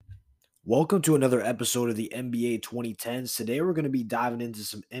Welcome to another episode of the NBA 2010s. Today, we're going to be diving into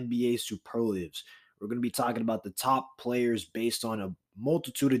some NBA superlatives. We're going to be talking about the top players based on a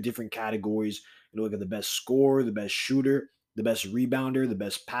multitude of different categories. We're going to look at the best scorer, the best shooter, the best rebounder, the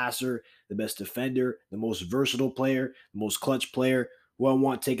best passer, the best defender, the most versatile player, the most clutch player, who I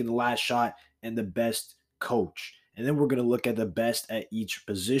want taking the last shot, and the best coach. And then we're going to look at the best at each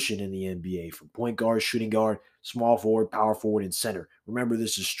position in the NBA, from point guard, shooting guard, small forward, power forward, and center. Remember,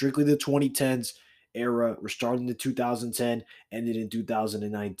 this is strictly the 2010s era. We're starting in 2010, ended in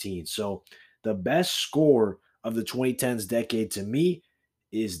 2019. So the best scorer of the 2010s decade to me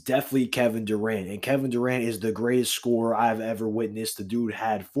is definitely Kevin Durant. And Kevin Durant is the greatest scorer I've ever witnessed. The dude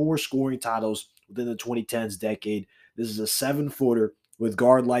had 4 scoring titles within the 2010s decade. This is a 7-footer with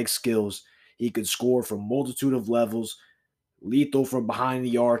guard like skills. He could score from multitude of levels, lethal from behind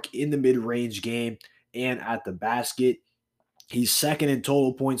the arc, in the mid range game, and at the basket. He's second in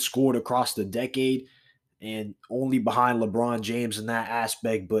total points scored across the decade and only behind LeBron James in that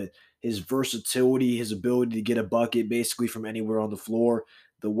aspect. But his versatility, his ability to get a bucket basically from anywhere on the floor,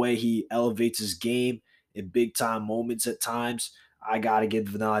 the way he elevates his game in big time moments at times, I got to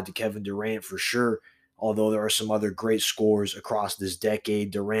give the nod to Kevin Durant for sure. Although there are some other great scorers across this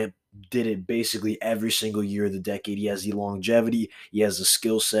decade, Durant did it basically every single year of the decade. He has the longevity, he has the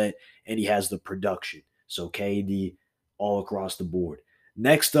skill set, and he has the production. So KD all across the board.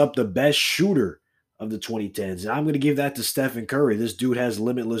 Next up, the best shooter of the 2010s. And I'm going to give that to Stephen Curry. This dude has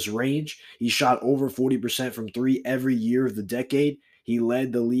limitless range. He shot over 40% from three every year of the decade. He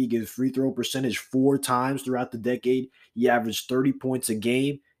led the league in free throw percentage 4 times throughout the decade. He averaged 30 points a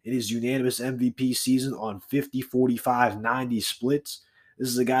game in his unanimous MVP season on 50, 45, 90 splits. This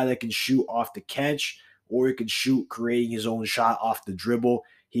is a guy that can shoot off the catch, or he can shoot creating his own shot off the dribble.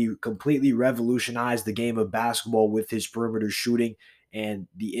 He completely revolutionized the game of basketball with his perimeter shooting and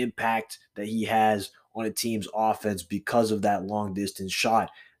the impact that he has on a team's offense because of that long distance shot.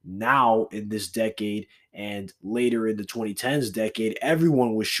 Now, in this decade and later in the 2010s decade,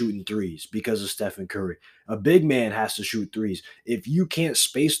 everyone was shooting threes because of Stephen Curry. A big man has to shoot threes. If you can't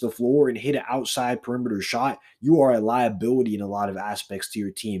space the floor and hit an outside perimeter shot, you are a liability in a lot of aspects to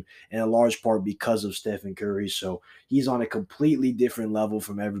your team, and in large part because of Stephen Curry. So he's on a completely different level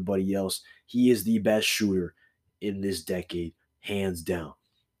from everybody else. He is the best shooter in this decade, hands down.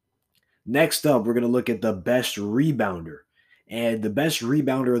 Next up, we're going to look at the best rebounder. And the best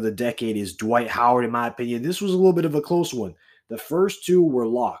rebounder of the decade is Dwight Howard, in my opinion. This was a little bit of a close one. The first two were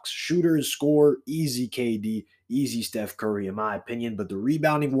locks. Shooter and score, easy KD, easy Steph Curry, in my opinion. But the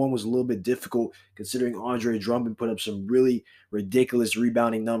rebounding one was a little bit difficult considering Andre Drummond put up some really ridiculous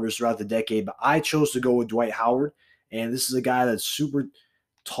rebounding numbers throughout the decade. But I chose to go with Dwight Howard. And this is a guy that's super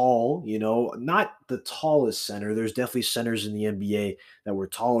tall, not the tallest center. There's definitely centers in the NBA that were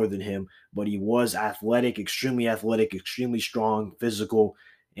taller than him, but he was athletic, extremely strong, physical,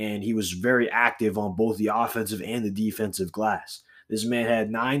 and he was very active on both the offensive and the defensive glass. This man had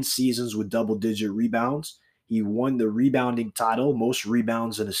 9 seasons with double digit rebounds. He won the rebounding title, most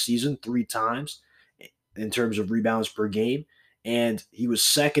rebounds in a season, 3 times in terms of rebounds per game. And he was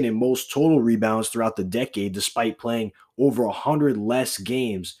second in most total rebounds throughout the decade, despite playing over 100 less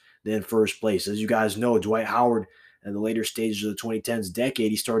games than first place. As you guys know, Dwight Howard in the later stages of the 2010s decade,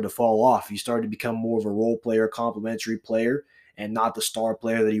 he started to fall off. He started to become more of a role player, complementary player, and not the star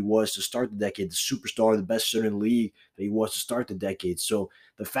player that he was to start the decade, the superstar, the best center in the league that he was to start the decade. So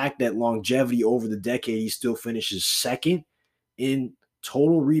the fact that longevity over the decade, he still finishes second in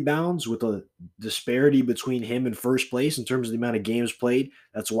total rebounds with a disparity between him and first place in terms of the amount of games played.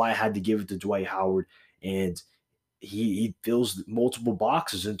 That's why I had to give it to Dwight Howard. And he fills multiple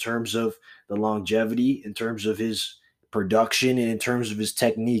boxes in terms of the longevity, in terms of his production, and in terms of his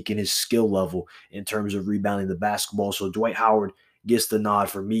technique and his skill level in terms of rebounding the basketball. So Dwight Howard gets the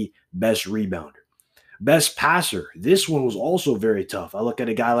nod for me, best rebounder. Best passer. This one was also very tough. I look at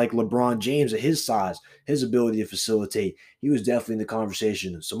a guy like LeBron James at his size, his ability to facilitate. He was definitely in the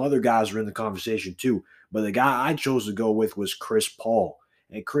conversation. Some other guys were in the conversation too. But the guy I chose to go with was Chris Paul.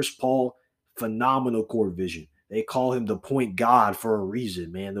 And Chris Paul, phenomenal court vision. They call him the point god for a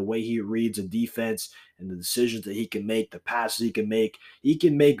reason, man. The way he reads a defense and the decisions that he can make, the passes he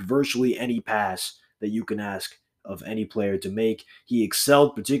can make virtually any pass that you can ask of any player to make. He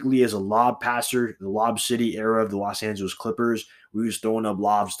excelled particularly as a lob passer, the Lob City era of the Los Angeles Clippers. We was throwing up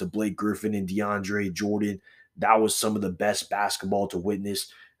lobs to Blake Griffin and DeAndre Jordan. That was some of the best basketball to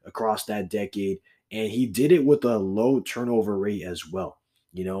witness across that decade. And he did it with a low turnover rate as well.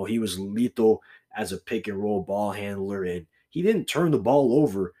 He was lethal as a pick and roll ball handler, and he didn't turn the ball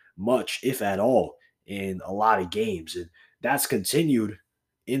over much, if at all, in a lot of games. And that's continued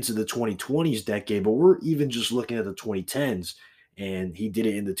into the 2020s decade, but we're even just looking at the 2010s. And he did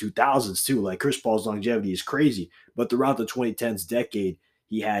it in the 2000s too. Like Chris Paul's longevity is crazy. But throughout the 2010s decade,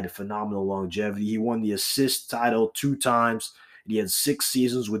 he had phenomenal longevity. He won the assist title 2 times. He had 6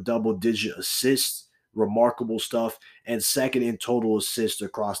 seasons with double digit assists, remarkable stuff, and second in total assists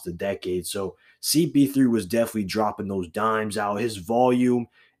across the decade. So CP3 was definitely dropping those dimes out. His volume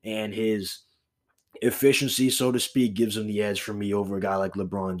and his efficiency, so to speak, gives him the edge for me over a guy like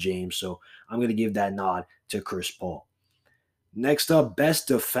LeBron James. So I'm going to give that nod to Chris Paul. Next up, best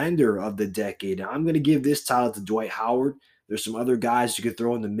defender of the decade. Now, I'm going to give this title to Dwight Howard. There's some other guys you could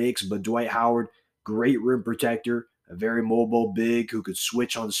throw in the mix, but Dwight Howard, great rim protector, a very mobile big who could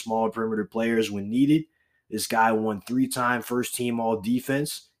switch on small perimeter players when needed. This guy won 3-time first team all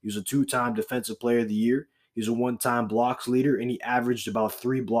defense. He was a 2-time defensive player of the year. He was a 1-time blocks leader, and he averaged about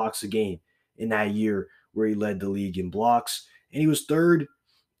 3 blocks a game in that year where he led the league in blocks. And he was third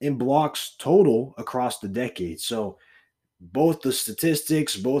in blocks total across the decade. So both the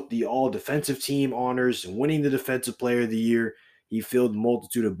statistics, both the all defensive team honors, and winning the defensive player of the year. He filled a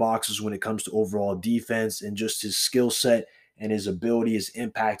multitude of boxes when it comes to overall defense and just his skill set and his ability, his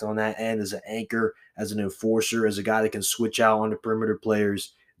impact on that end as an anchor, as an enforcer, as a guy that can switch out on the perimeter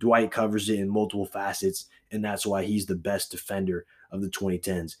players. Dwight covers it in multiple facets, and that's why he's the best defender of the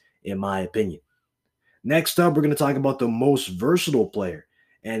 2010s, in my opinion. Next up, we're going to talk about the most versatile player.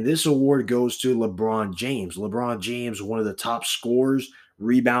 And this award goes to LeBron James. LeBron James, one of the top scorers,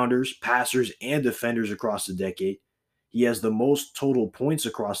 rebounders, passers, and defenders across the decade. He has the most total points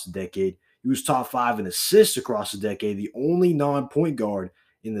across the decade. He was top 5 in assists across the decade, the only non point guard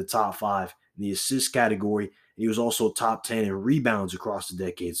in the top 5 in the assist category. He was also top 10 in rebounds across the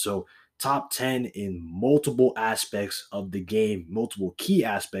decade. So, top 10 in multiple aspects of the game, multiple key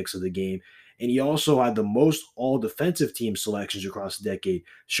aspects of the game. And he also had the most all defensive team selections across the decade,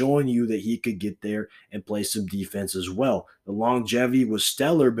 showing you that he could get there and play some defense as well. The longevity was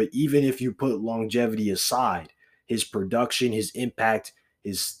stellar, but even if you put longevity aside, his production, his impact,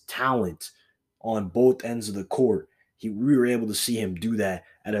 his talent on both ends of the court, we were able to see him do that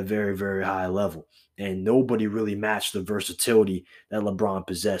at a very, very high level. And nobody really matched the versatility that LeBron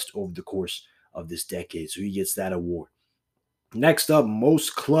possessed over the course of this decade. So he gets that award. Next up,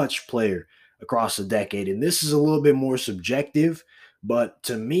 most clutch player across the decade. And this is a little bit more subjective, but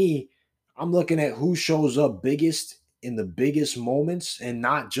to me, I'm looking at who shows up biggest in the biggest moments and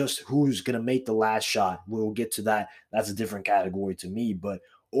not just who's going to make the last shot. We'll get to that. That's a different category to me, but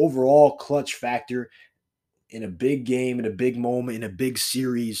overall clutch factor in a big game, in a big moment, in a big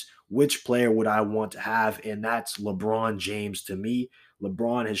series, which player would I want to have? And that's LeBron James to me.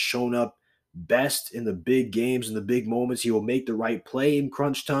 LeBron has shown up best in the big games, in the big moments. He will make the right play in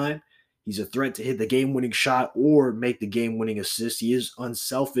crunch time. He's a threat to hit the game winning shot or make the game winning assist. He is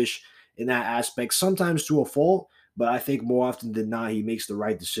unselfish in that aspect, sometimes to a fault, but I think more often than not, he makes the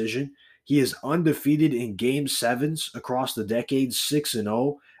right decision. He is undefeated in game sevens across the decade,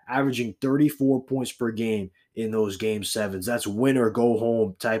 6-0, averaging 34 points per game in those game sevens. That's win or go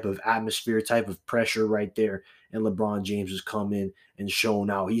home type of atmosphere, type of pressure right there. And LeBron James has come in and shown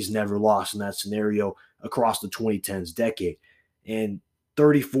out. He's never lost in that scenario across the 2010s decade. And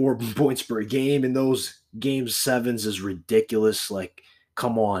 34 points per game in those game sevens is ridiculous. Like,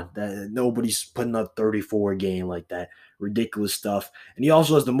 come on, nobody's putting up 34 a game like that. Ridiculous stuff. And he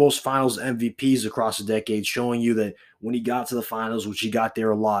also has the most finals MVPs across the decade, showing you that when he got to the finals, which he got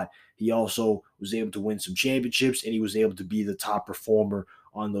there a lot, he also was able to win some championships and he was able to be the top performer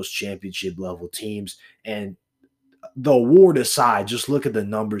on those championship level teams. And the award aside, just look at the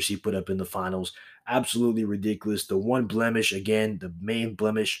numbers he put up in the finals. Absolutely ridiculous. The one blemish, again, the main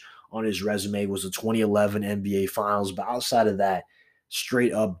blemish on his resume was the 2011 NBA Finals. But outside of that,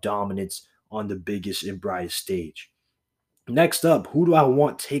 straight up dominance on the biggest and brightest stage. Next up, who do I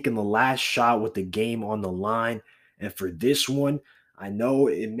want taking the last shot with the game on the line? And for this one, I know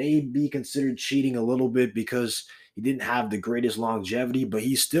it may be considered cheating a little bit because he didn't have the greatest longevity, but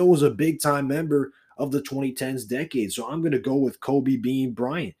he still was a big time member of the 2010s decade. So I'm going to go with Kobe Bean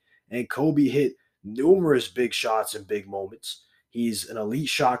Bryant. And Kobe hit numerous big shots in big moments. He's an elite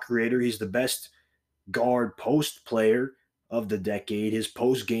shot creator. He's the best guard post player of the decade. His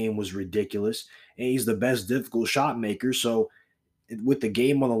post game was ridiculous, and he's the best difficult shot maker. So, with the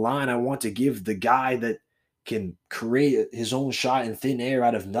game on the line, I want to give the guy that can create his own shot in thin air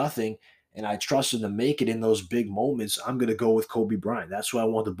out of nothing, and I trust him to make it in those big moments. I'm going to go with Kobe Bryant. That's why I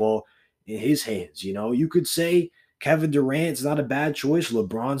want the ball in his hands. You know, you could say Kevin Durant's not a bad choice.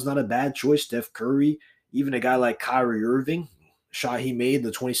 LeBron's not a bad choice. Steph Curry, even a guy like Kyrie Irving, shot he made in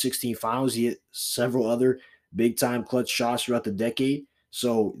the 2016 finals. He hit several other big time clutch shots throughout the decade.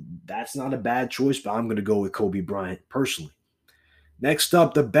 So that's not a bad choice, but I'm going to go with Kobe Bryant personally. Next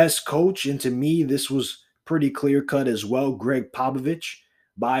up, the best coach, and to me, this was pretty clear cut as well. Greg Popovich,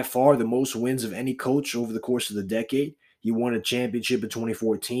 by far the most wins of any coach over the course of the decade. He won a championship in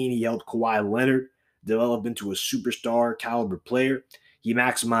 2014. He helped Kawhi Leonard develop into a superstar caliber player. He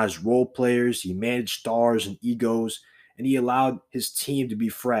maximized role players, he managed stars and egos, and he allowed his team to be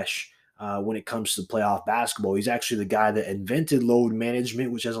fresh when it comes to playoff basketball. He's actually the guy that invented load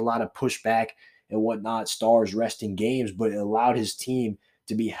management, which has a lot of pushback and whatnot, stars resting games, but it allowed his team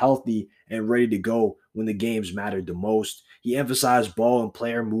to be healthy and ready to go when the games mattered the most. He emphasized ball and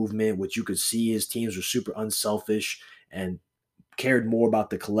player movement, which you could see his teams were super unselfish and cared more about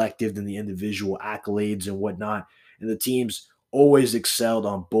the collective than the individual accolades and whatnot. And the teams always excelled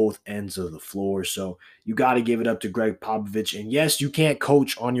on both ends of the floor. So you got to give it up to Greg Popovich. And yes, you can't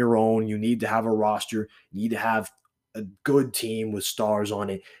coach on your own. You need to have a roster. You need to have a good team with stars on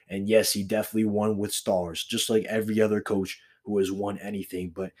it. And yes, he definitely won with stars, just like every other coach who has won anything.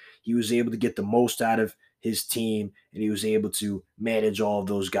 But he was able to get the most out of his team, and he was able to manage all of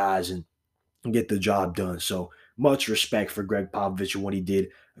those guys and get the job done. So much respect for Greg Popovich and what he did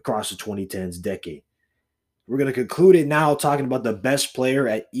across the 2010s decade. We're going to conclude it now talking about the best player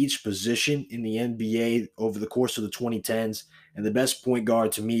at each position in the NBA over the course of the 2010s. And the best point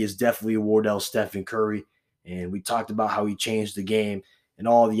guard to me is definitely Wardell Stephen Curry. And we talked about how he changed the game and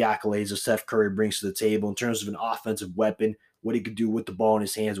all the accolades that Steph Curry brings to the table in terms of an offensive weapon, what he could do with the ball in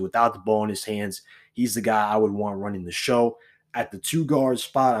his hands, without the ball in his hands. He's the guy I would want running the show. At the two guard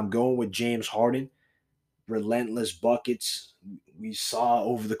spot, I'm going with James Harden. Relentless buckets we saw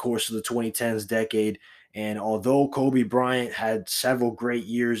over the course of the 2010s decade. And although Kobe Bryant had several great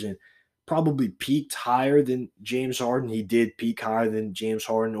years and probably peaked higher than James Harden, he did peak higher than James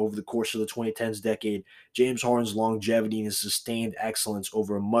Harden over the course of the 2010s decade. James Harden's longevity and his sustained excellence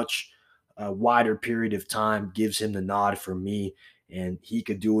over a much wider period of time gives him the nod for me. And he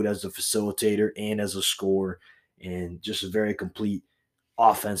could do it as a facilitator and as a scorer, and just a very complete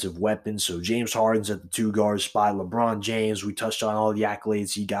offensive weapons. So James Harden's at the two guard spot. LeBron James, we touched on all the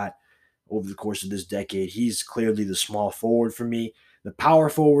accolades he got over the course of this decade. He's clearly the small forward for me. The power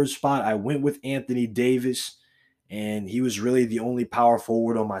forward spot, I went with Anthony Davis, and he was really the only power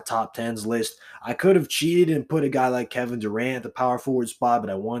forward on my top 10s list. I could have cheated and put a guy like Kevin Durant at the power forward spot, but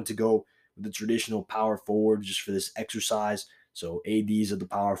I wanted to go with the traditional power forward just for this exercise. So AD's at the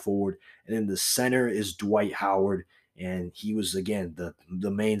power forward. And then the center is Dwight Howard, and he was again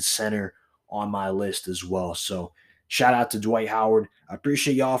the main center on my list as well. So shout out to Dwight Howard. I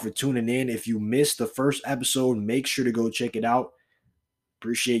appreciate y'all for tuning in. If you missed the first episode, make sure to go check it out.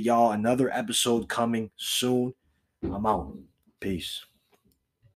 Appreciate y'all. Another episode coming soon. I'm out. Peace.